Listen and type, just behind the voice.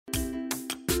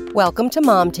Welcome to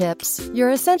Mom Tips, your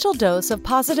essential dose of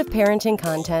positive parenting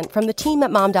content from the team at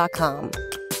mom.com.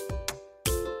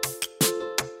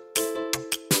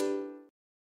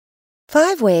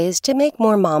 5 ways to make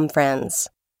more mom friends.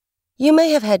 You may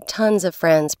have had tons of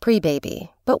friends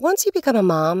pre-baby, but once you become a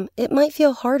mom, it might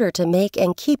feel harder to make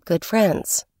and keep good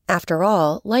friends. After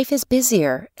all, life is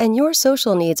busier, and your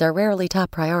social needs are rarely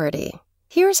top priority.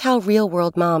 Here's how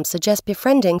real-world moms suggest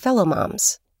befriending fellow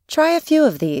moms. Try a few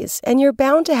of these, and you're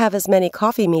bound to have as many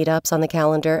coffee meetups on the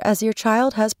calendar as your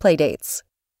child has playdates.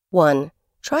 1.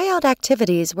 Try out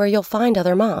activities where you'll find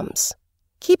other moms.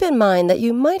 Keep in mind that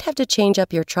you might have to change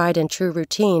up your tried-and-true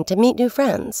routine to meet new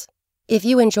friends. If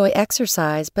you enjoy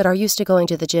exercise but are used to going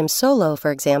to the gym solo,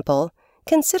 for example,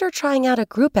 consider trying out a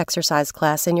group exercise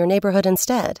class in your neighborhood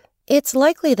instead. It's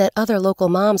likely that other local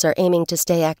moms are aiming to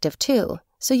stay active too,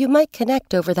 so you might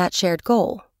connect over that shared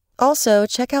goal. Also,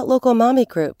 check out local mommy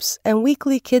groups and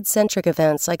weekly kid-centric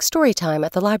events like story time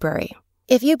at the library.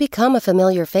 If you become a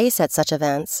familiar face at such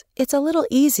events, it's a little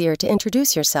easier to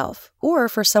introduce yourself or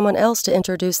for someone else to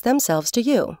introduce themselves to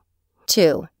you.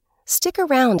 2. Stick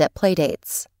around at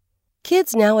playdates.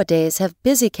 Kids nowadays have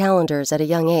busy calendars at a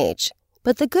young age,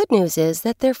 but the good news is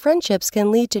that their friendships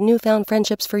can lead to newfound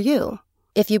friendships for you.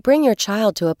 If you bring your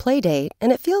child to a playdate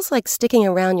and it feels like sticking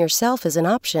around yourself is an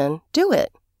option, do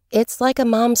it. It's like a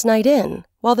mom's night in.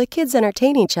 While the kids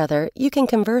entertain each other, you can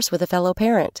converse with a fellow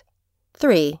parent.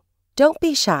 3. Don't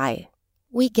be shy.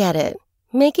 We get it.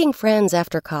 Making friends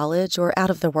after college or out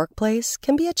of the workplace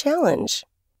can be a challenge.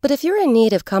 But if you're in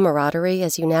need of camaraderie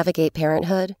as you navigate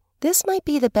parenthood, this might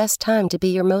be the best time to be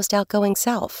your most outgoing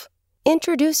self.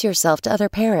 Introduce yourself to other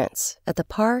parents at the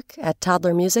park, at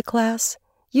toddler music class.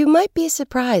 You might be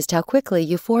surprised how quickly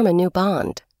you form a new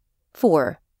bond.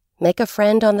 4. Make a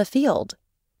friend on the field.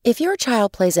 If your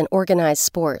child plays an organized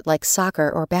sport like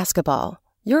soccer or basketball,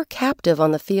 you're captive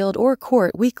on the field or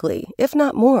court weekly, if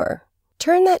not more.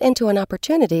 Turn that into an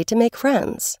opportunity to make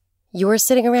friends. You're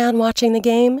sitting around watching the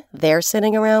game, they're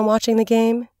sitting around watching the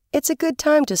game. It's a good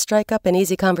time to strike up an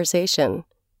easy conversation.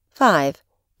 5.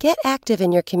 Get active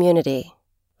in your community.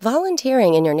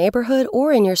 Volunteering in your neighborhood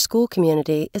or in your school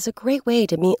community is a great way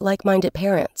to meet like-minded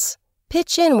parents.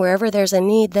 Pitch in wherever there's a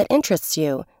need that interests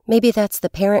you. Maybe that's the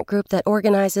parent group that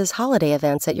organizes holiday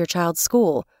events at your child's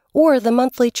school, or the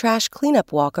monthly trash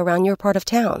cleanup walk around your part of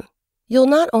town. You'll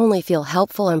not only feel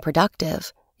helpful and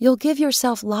productive, you'll give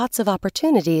yourself lots of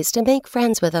opportunities to make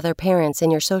friends with other parents in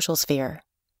your social sphere.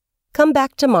 Come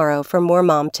back tomorrow for more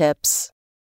mom tips.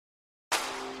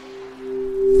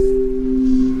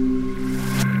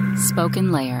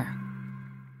 Spoken Layer.